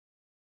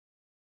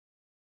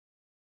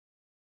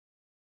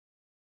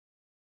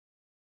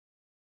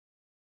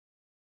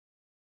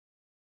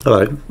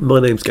Hello,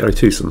 my name's Gary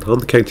Tuson. I'm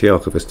the County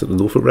Archivist at the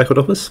Norfolk Record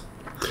Office.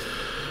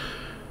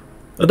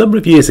 A number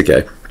of years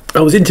ago,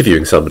 I was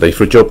interviewing somebody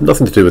for a job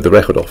nothing to do with the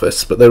Record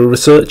Office, but they were a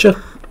researcher,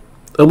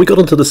 and we got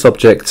onto the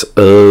subject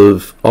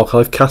of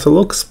archive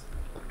catalogues.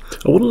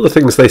 And one of the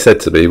things they said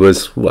to me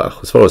was, well,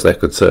 as far as they're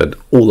concerned,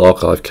 all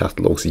archive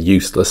catalogues are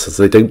useless as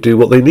they don't do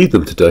what they need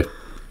them to do.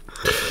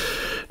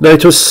 Now,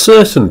 to a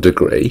certain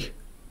degree,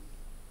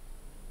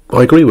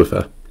 I agree with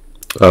her.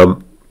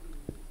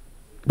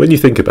 When you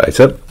think about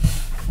it,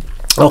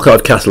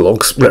 archive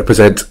catalogues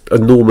represent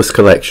enormous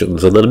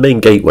collections and are the main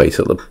gateway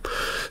to them.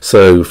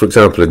 So, for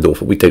example, in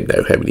Norfolk, we don't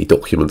know how many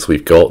documents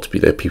we've got.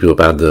 People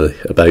abandon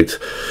about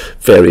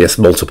various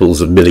multiples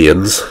of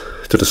millions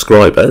to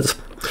describe it.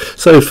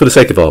 So, for the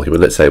sake of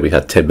argument, let's say we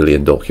had 10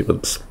 million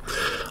documents.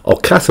 Our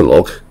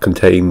catalogue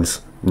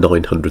contains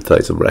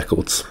 900,000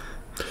 records.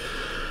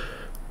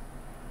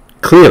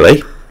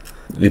 Clearly,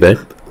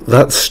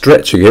 that's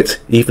stretching it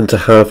even to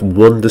have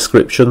one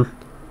description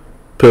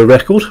per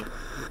record.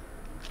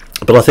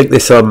 But I think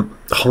this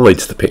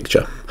hides the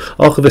picture.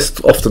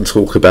 Archivists often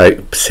talk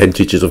about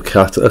percentages of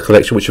a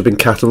collection which have been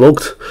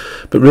catalogued,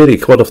 but really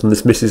quite often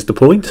this misses the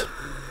point.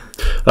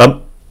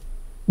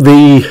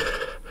 The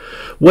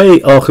way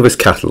archivists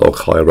catalogue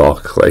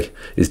hierarchically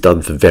is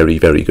done for very,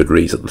 very good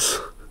reasons.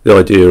 The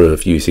idea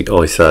of using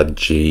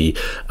ISAD-G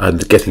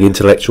and getting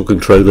intellectual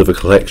control of a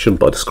collection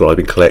by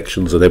describing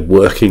collections and then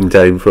working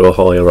down through a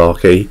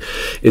hierarchy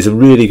is a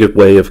really good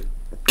way of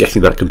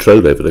getting that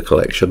control over the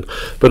collection,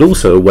 but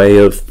also a way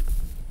of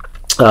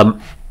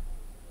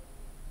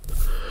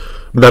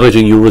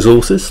managing your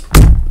resources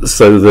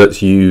so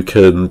that you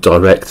can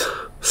direct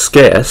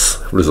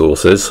scarce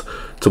resources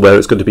to where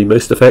it's going to be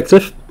most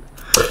effective.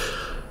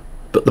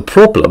 But the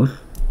problem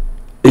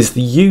is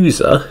the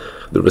user,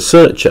 the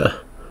researcher,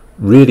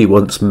 really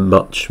wants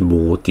much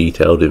more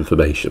detailed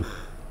information.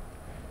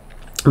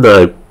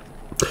 Now,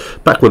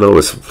 back when I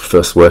was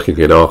first working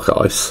in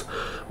archives,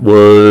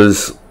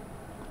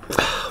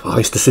 I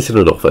used to sit in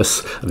an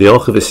office and the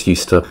archivist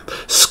used to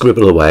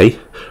scribble away,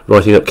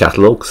 writing up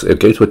catalogues. It would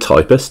go to a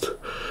typist.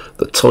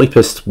 The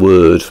typist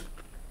would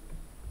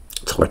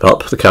type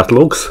up the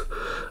catalogues,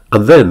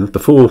 and then,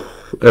 before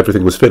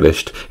everything was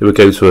finished, it would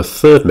go to a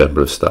third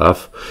member of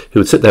staff who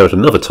would sit there at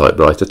another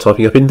typewriter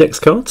typing up index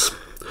cards.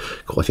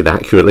 Quite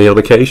inaccurately on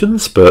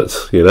occasions,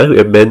 but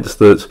it meant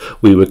that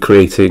we were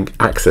creating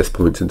access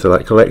points into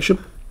that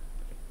collection.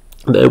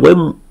 Now,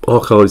 when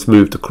archives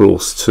moved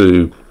across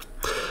to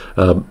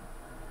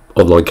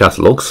online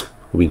catalogues,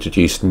 we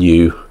introduced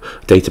new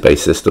database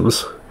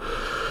systems.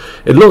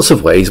 In lots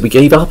of ways we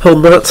gave up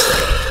on that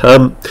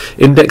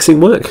indexing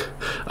work,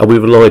 and we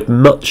relied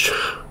much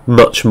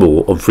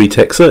more on free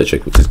text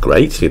searching, which is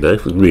great, it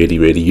was really,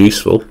 really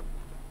useful.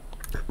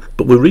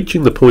 But we're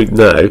reaching the point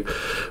now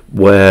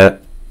where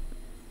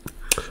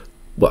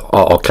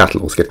our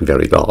catalogue's getting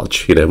very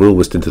large. We're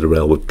almost into the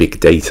realm of big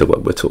data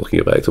when we're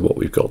talking about what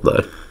we've got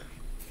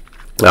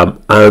now.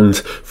 And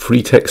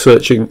free text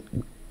searching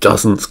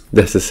doesn't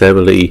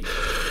necessarily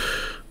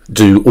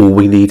do all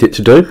we need it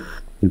to do.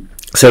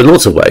 So in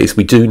lots of ways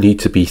we do need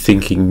to be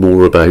thinking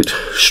more about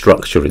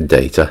structure in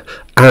data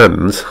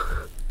and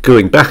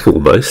going back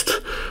almost,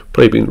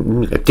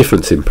 probably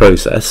difference in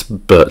process,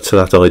 but to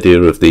that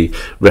idea of the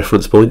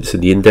reference points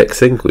in the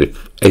indexing with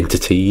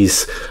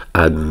entities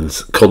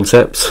and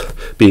concepts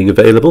being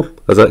available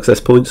as access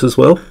points as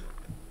well.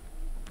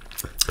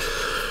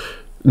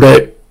 Now,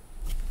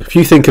 if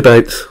you think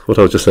about what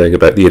I was just saying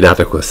about the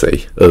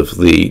inadequacy of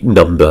the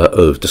number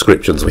of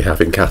descriptions we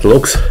have in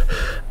catalogues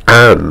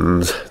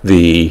and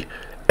the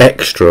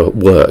extra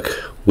work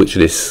which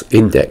this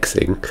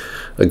indexing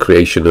and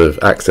creation of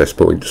access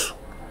points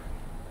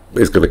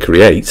is going to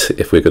create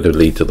if we're going to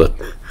lead to the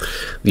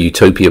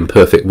utopian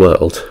perfect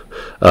world,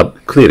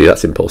 clearly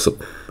that's impossible.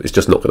 It's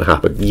just not going to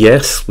happen.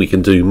 Yes, we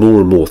can do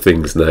more and more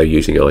things now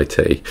using IT.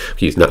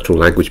 We use natural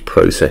language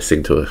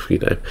processing to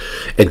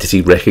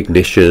entity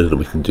recognition, and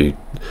we can do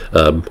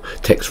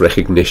text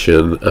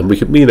recognition, and we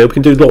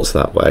can do lots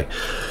that way.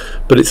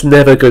 But it's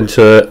never going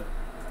to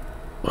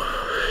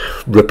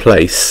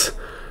replace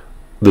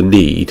the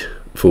need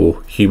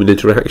for human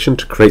interaction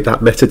to create that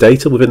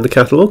metadata within the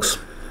catalogues.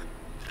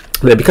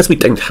 Now, because we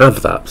don't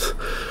have that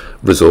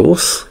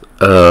resource,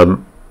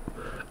 and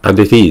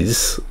it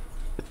is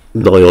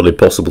nigh on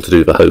impossible to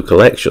do the whole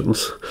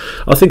collections,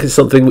 I think it's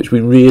something which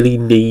we really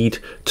need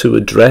to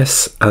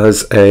address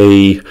as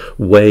a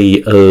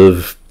way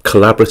of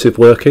collaborative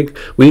working.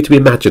 We need to be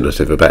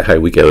imaginative about how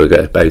we go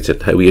about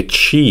it, how we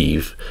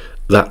achieve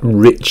that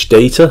rich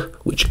data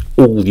which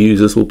all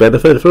users will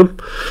benefit from.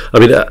 I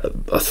mean,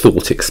 a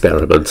thought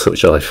experiment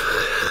which I've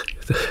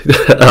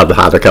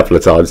had a couple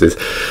of times is,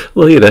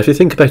 well, if you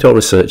think about our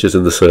researchers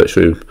in the search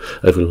room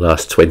over the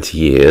last 20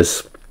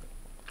 years,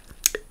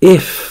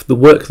 if the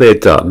work they'd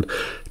done,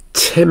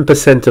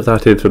 10% of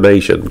that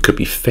information could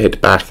be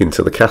fed back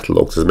into the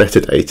catalogues as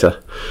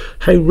metadata,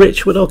 how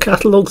rich would our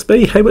catalogues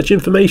be? How much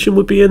information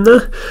would be in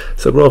there?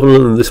 So rather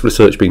than this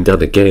research being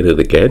done again and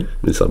again,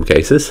 in some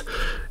cases,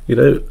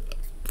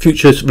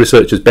 future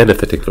researchers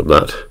benefiting from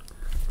that,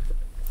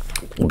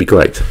 would be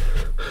great.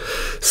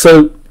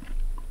 So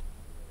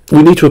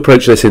we need to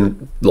approach this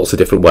in lots of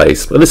different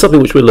ways, and it's something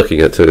which we're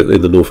looking at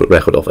in the Norfolk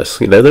Record Office.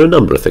 There are a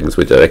number of things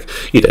we're doing.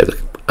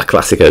 A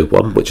classic old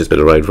one, which has been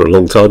around for a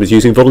long time, is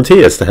using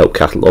volunteers to help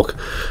catalogue.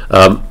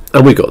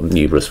 And we've got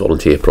numerous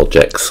volunteer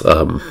projects.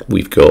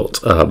 We've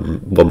got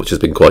one which has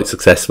been quite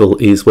successful,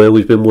 is where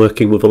we've been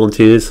working with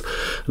volunteers,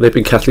 and they've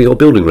been cataloguing our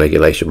building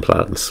regulation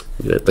plans.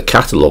 The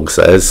catalogue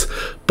says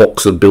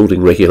box of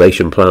building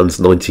regulation plans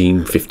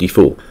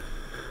 1954,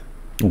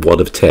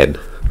 1 of 10.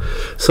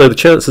 So the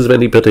chances of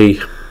anybody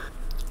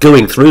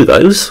going through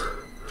those,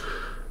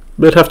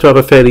 we'd have to have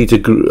a fairly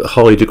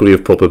high degree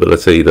of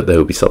probability that there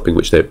will be something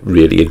which they're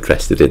really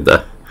interested in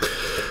there.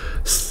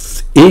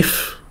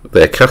 If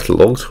they're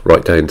catalogued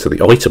right down to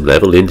the item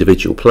level,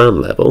 individual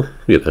plan level,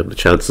 the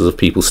chances of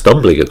people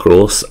stumbling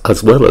across,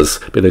 as well as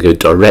being able to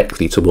go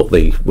directly to what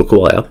they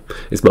require,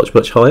 is much,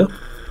 much higher.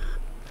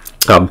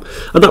 And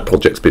that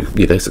project's been,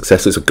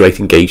 successful. It's a great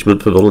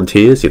engagement for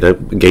volunteers.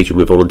 Engaging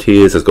with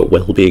volunteers has got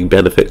well-being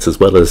benefits as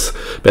well as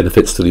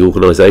benefits to the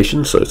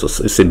organisation. So it's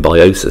a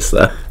symbiosis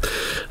there.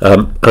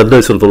 And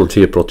those sort of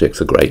volunteer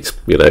projects are great.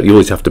 You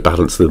always have to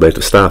balance the amount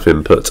of staff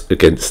input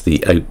against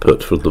the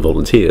output from the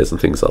volunteers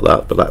and things like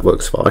that. But that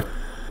works fine.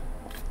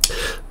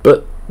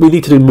 But we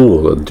need to do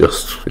more than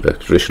just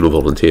traditional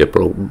volunteer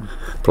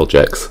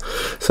projects.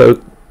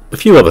 So a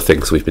few other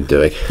things we've been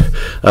doing.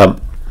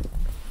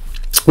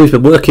 We've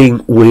been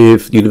working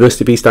with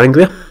University of East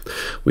Anglia.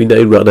 We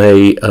now run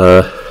a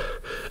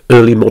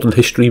early modern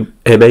history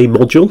MA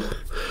module,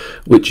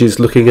 which is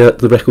looking at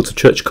the records of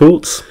church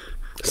courts.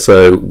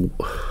 So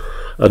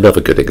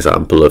another good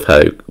example of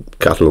how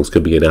catalogues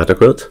can be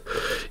inadequate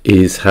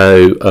is how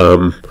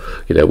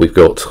we've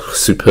got a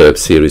superb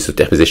series of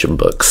deposition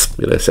books.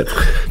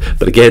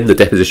 But again, the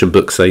deposition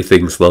books say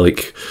things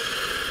like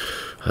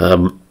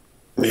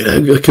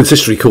a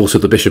consistory court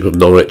of the Bishop of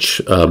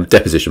Norwich,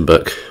 deposition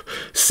book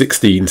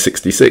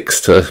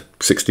 1666 to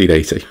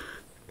 1680,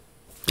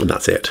 and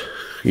that's it.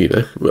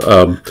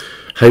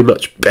 How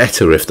much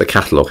better if the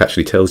catalogue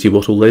actually tells you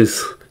what all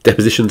those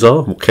depositions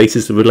are, what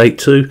cases they relate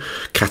to,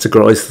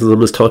 categorises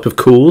them as type of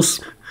cause.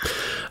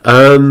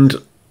 And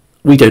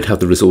we don't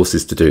have the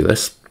resources to do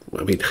this.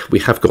 I mean, we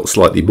have got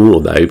slightly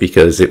more now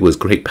because it was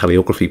great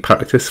paleography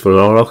practice for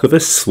our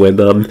archivists when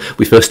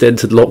we first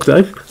entered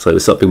lockdown. So it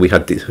was something we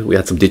had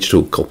some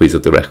digital copies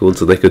of the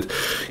records, and they could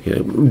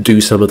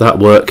do some of that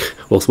work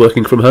whilst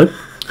working from home.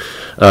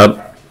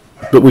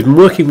 But we've been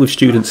working with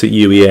students at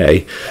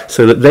UEA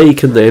so that they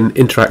can then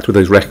interact with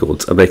those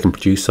records and they can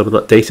produce some of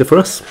that data for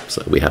us.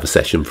 So we have a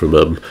session from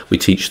them, we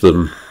teach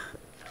them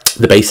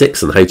the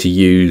basics and how to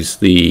use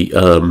the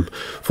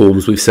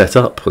forms we've set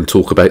up and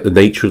talk about the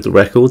nature of the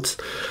records,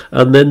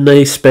 and then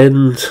they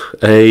spend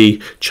a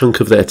chunk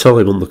of their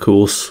time on the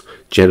course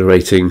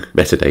generating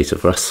metadata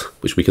for us,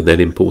 which we can then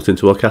import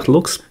into our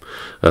catalogues.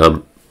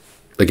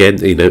 Again,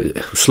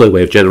 a slow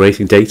way of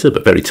generating data,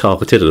 but very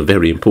targeted and a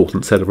very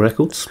important set of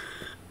records.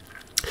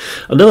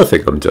 Another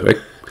thing I'm doing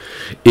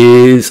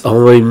is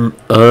I'm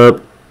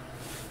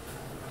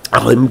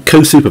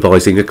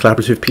co-supervising a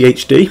collaborative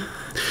PhD.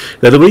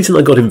 Now, the reason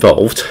I got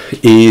involved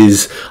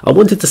is I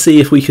wanted to see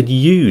if we could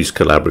use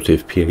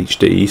collaborative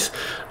PhDs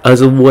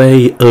as a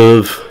way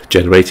of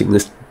generating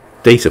this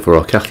data for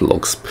our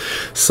catalogues.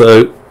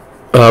 So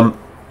the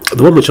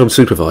one which I'm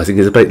supervising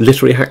is about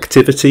literary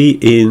activity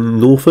in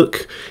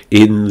Norfolk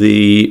in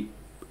the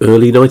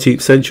early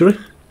 19th century,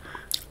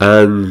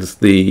 and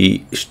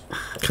the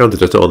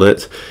candidate on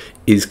it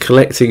is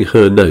collecting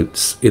her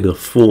notes in a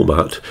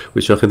format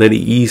which I can then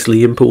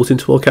easily import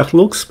into our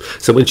catalogues.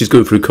 So when she's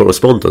going through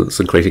correspondence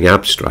and creating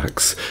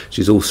abstracts,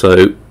 she's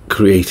also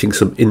creating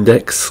some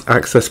index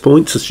access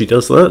points as she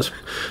does that.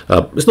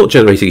 It's not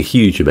generating a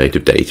huge amount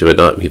of data, and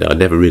I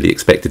never really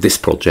expected this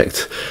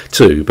project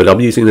to, but I'm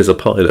using it as a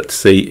pilot to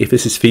see if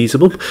this is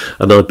feasible.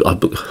 And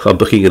I'm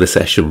booking in a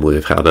session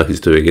with Hannah, who's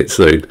doing it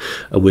soon,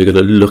 and we're going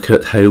to look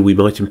at how we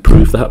might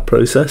improve that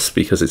process,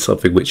 because it's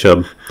something which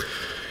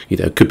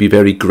could be a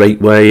very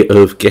great way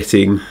of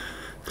getting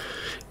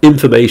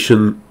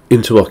information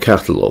into our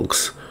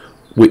catalogues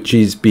which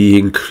is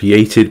being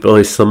created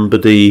by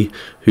somebody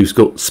who's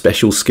got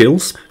special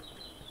skills.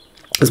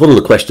 As one of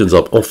the questions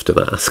I've often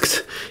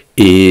asked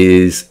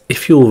is,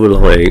 if you're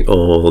relying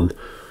on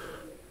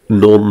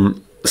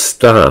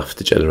non-staff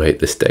to generate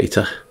this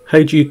data,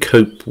 how do you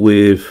cope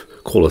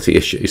with quality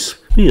issues?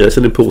 It's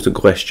an important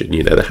question.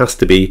 There has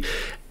to be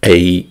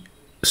a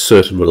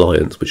certain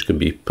reliance which can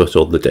be put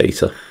on the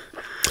data.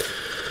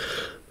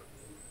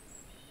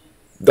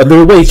 And there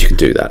are ways you can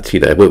do that,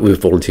 with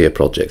volunteer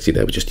projects.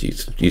 We're just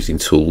using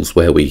tools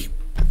where we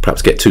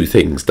perhaps get two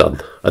things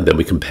done and then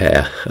we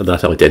compare, and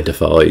that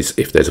identifies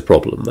if there's a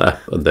problem there,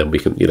 and then we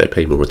can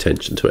pay more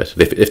attention to it.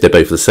 And if they're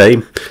both the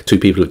same, two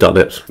people have done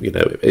it,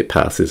 it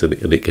passes and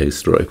it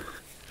goes through.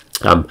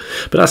 But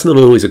that's not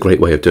always a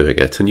great way of doing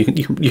it, and you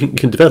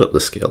can develop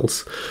the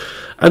skills,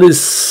 and in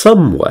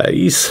some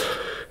ways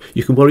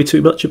you can worry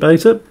too much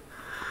about it.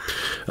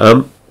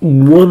 I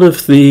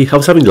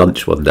was having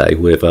lunch one day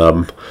with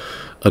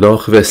an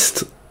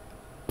archivist,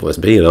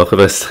 an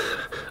archivist,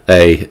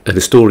 an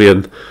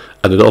historian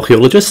and an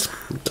archaeologist.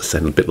 It does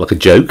sound a bit like a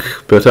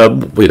joke, but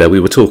we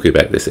were talking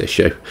about this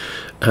issue,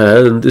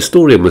 and the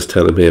historian was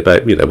telling me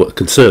about what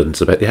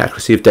concerns about the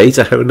accuracy of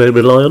data, how they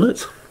rely on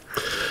it.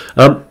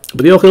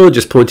 But the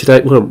archaeologist pointed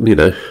out, well,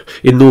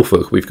 in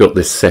Norfolk we've got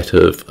this set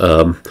of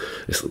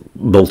this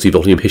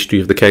multi-volume history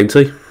of the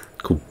county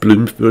called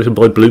written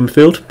by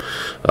Bloomfield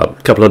a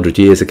couple hundred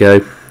years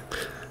ago.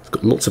 It's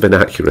got lots of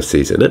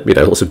inaccuracies in it,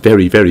 lots of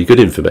very, very good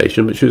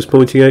information, but she was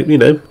pointing out,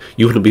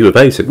 you wouldn't be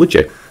without it, would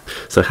you?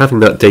 So having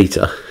that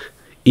data,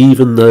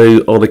 even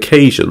though on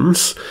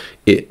occasions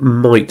it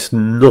might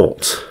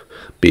not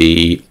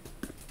be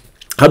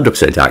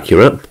 100%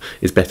 accurate,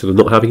 is better than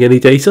not having any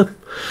data.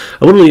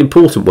 And one of the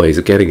important ways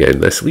of getting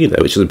in this, which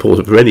is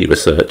important for any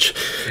research,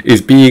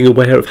 is being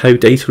aware of how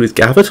data is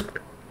gathered.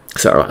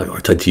 So I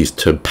tend to use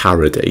the term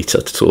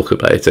paradata to talk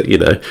about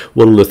it.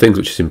 One of the things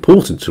which is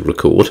important to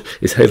record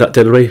is how that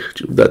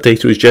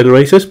data is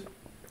generated,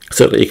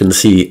 so that you can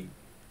see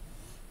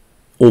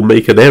or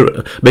make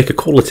a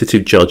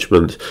qualitative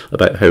judgment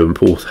about how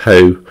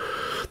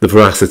the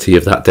veracity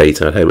of that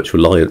data and how much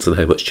reliance and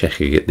how much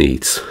checking it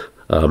needs.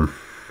 But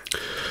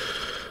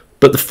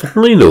the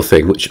final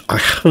thing, which I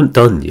haven't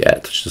done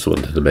yet, which I just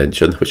wanted to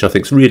mention, which I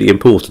think is really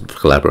important for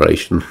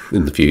collaboration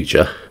in the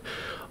future,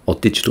 are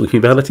digital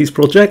humanities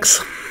projects.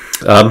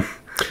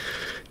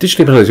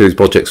 Digital humanities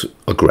projects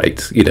are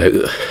great.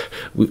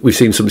 We've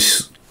seen some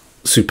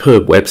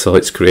superb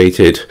websites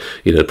created.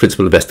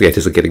 Principal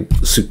investigators are getting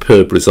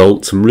superb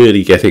results and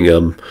really getting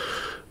a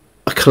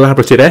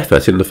collaborative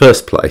effort in the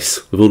first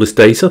place with all this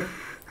data.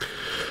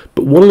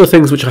 But one of the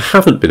things which I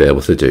haven't been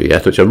able to do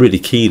yet, which I'm really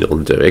keen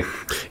on doing,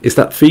 is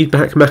that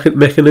feedback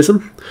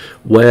mechanism,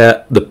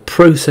 where the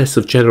process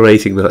of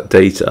generating that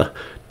data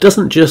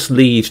doesn't just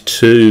lead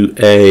to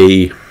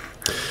a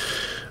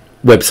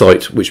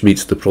website which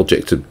meets the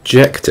project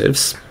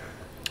objectives,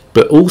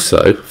 but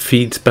also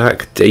feeds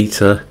back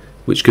data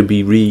which can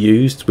be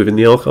reused within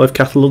the archive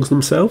catalogues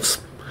themselves.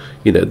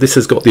 This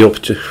has got the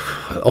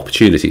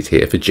opportunities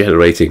here for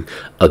generating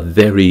a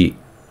very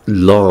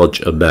large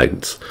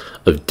amount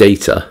of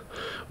data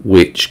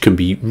which can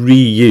be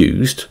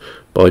reused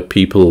by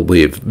people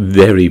with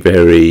very,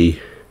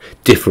 very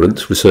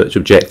different research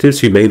objectives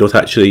who may not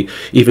actually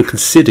even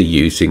consider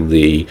using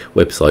the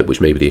website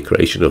which may be the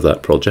creation of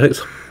that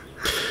project.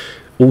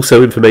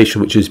 Also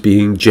information which is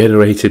being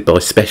generated by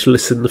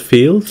specialists in the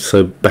field,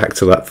 so back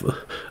to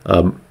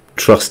that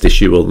trust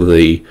issue on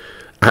the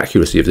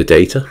accuracy of the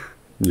data,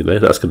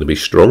 that's going to be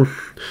strong,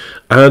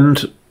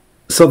 and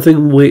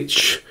something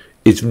which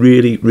is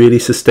really, really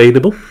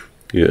sustainable.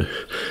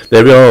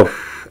 There are,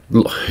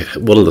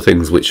 one of the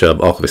things which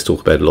archivists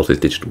talk about a lot is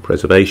digital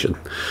preservation.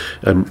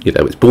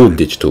 It's born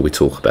digital, we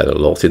talk about a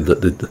lot, in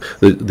that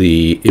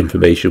the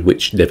information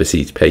which never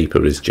sees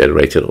paper is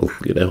generated on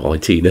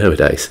IT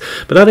nowadays.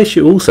 But that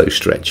issue also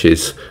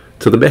stretches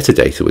to the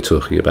metadata we're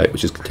talking about,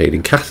 which is contained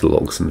in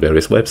catalogues and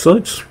various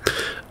websites.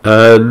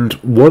 And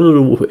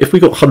if we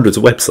got hundreds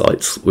of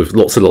websites with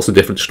lots and lots of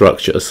different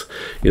structures,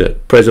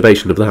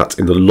 preservation of that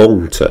in the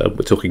long term,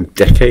 we're talking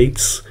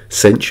decades,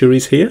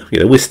 centuries here.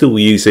 We're still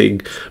using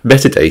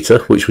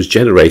metadata which was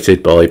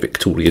generated by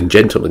Victorian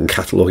gentlemen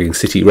cataloguing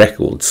city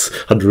records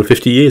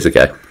 150 years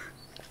ago.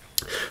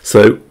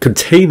 So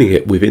containing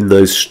it within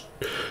those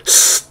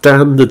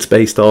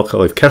standards-based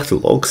archive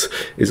catalogues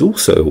is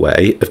also a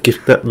way of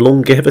giving that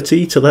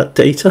longevity to that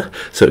data,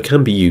 so it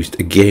can be used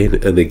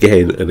again and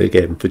again and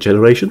again for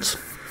generations.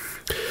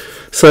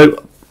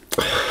 So,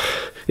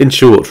 in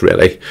short,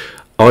 really,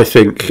 I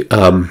think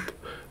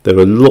there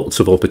are lots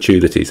of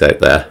opportunities out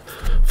there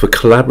for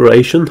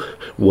collaboration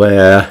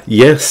where,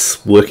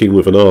 yes, working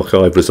with an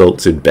archive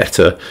results in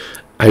better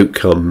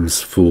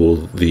outcomes for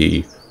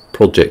the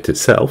project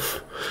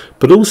itself,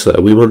 but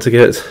also we want to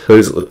get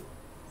those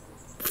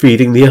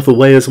feeding the other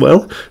way as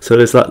well. So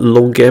there's that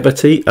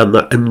longevity and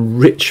that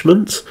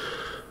enrichment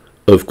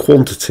of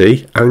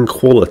quantity and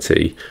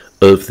quality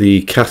of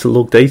the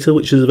catalogue data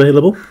which is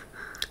available.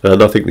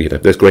 And I think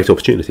there's great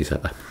opportunities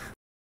out there.